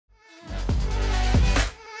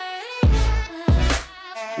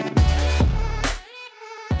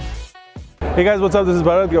Hey guys, what's up? This is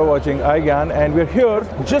Bharat. You're watching iGyaan, and we're here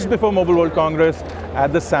just before Mobile World Congress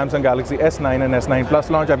at the Samsung Galaxy S9 and S9 Plus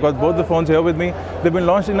launch. I've got both the phones here with me. They've been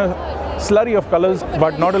launched in a slurry of colors,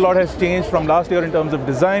 but not a lot has changed from last year in terms of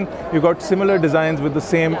design. You've got similar designs with the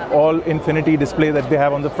same all-infinity display that they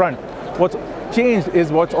have on the front. What's changed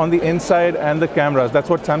is what's on the inside and the cameras. That's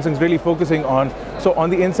what Samsung's really focusing on. So on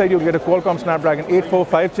the inside, you'll get a Qualcomm Snapdragon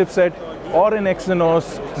 845 chipset or an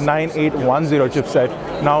Exynos 9810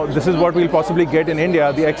 chipset. Now, this is what we'll possibly get in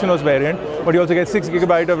India, the Exynos variant, but you also get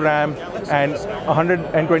 6GB of RAM and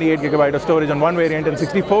 128GB of storage on one variant and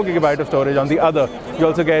 64GB of storage on the other. You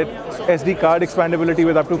also get SD card expandability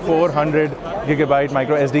with up to 400GB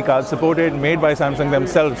micro SD cards supported, made by Samsung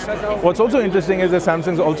themselves. What's also interesting is that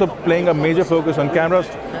Samsung's also playing a major focus on cameras.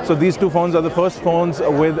 So these two phones are the first phones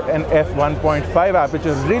with an f1.5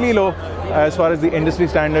 aperture, really low as far as the industry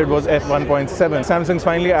standard was f1.7. Samsung's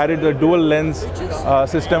finally added the dual lens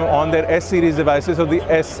system on their S series devices. So the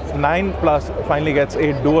S9 Plus finally gets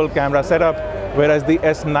a dual camera setup, whereas the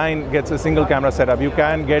S9 gets a single camera setup. You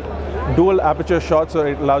can get dual aperture shots, so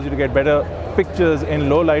it allows you to get better pictures in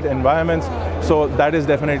low light environments. So that is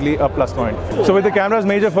definitely a plus point. So with the camera's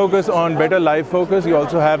major focus on better live focus, you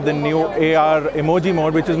also have the new AR emoji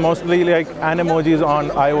mode, which is mostly like animojis on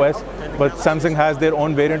iOS. But Samsung has their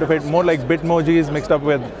own variant of it, more like Bitmojis mixed up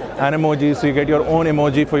with animojis. So you get your own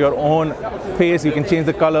emoji for your own face. You can change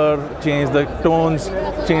the color, change the tones,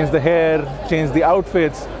 change the hair, change the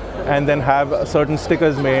outfits, and then have certain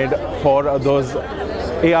stickers made for those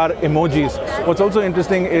AR emojis. What's also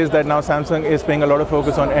interesting is that now Samsung is paying a lot of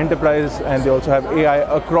focus on enterprise, and they also have AI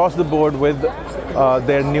across the board with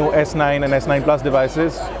their new S9 and S9 Plus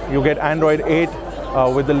devices. You get Android 8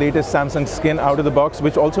 with the latest Samsung skin out of the box,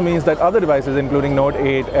 which also means that other devices including Note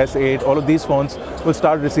 8, S8, all of these phones will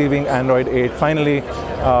start receiving Android 8 finally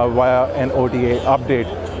via an OTA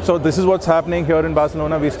update. So this is what's happening here in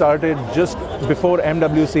Barcelona. We started just before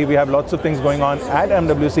MWC. We have lots of things going on at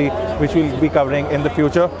MWC, which we'll be covering in the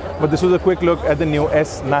future. But this was a quick look at the new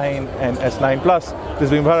S9 and S9 Plus. This has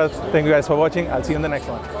been Bharat. Thank you guys for watching. I'll see you in the next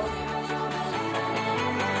one.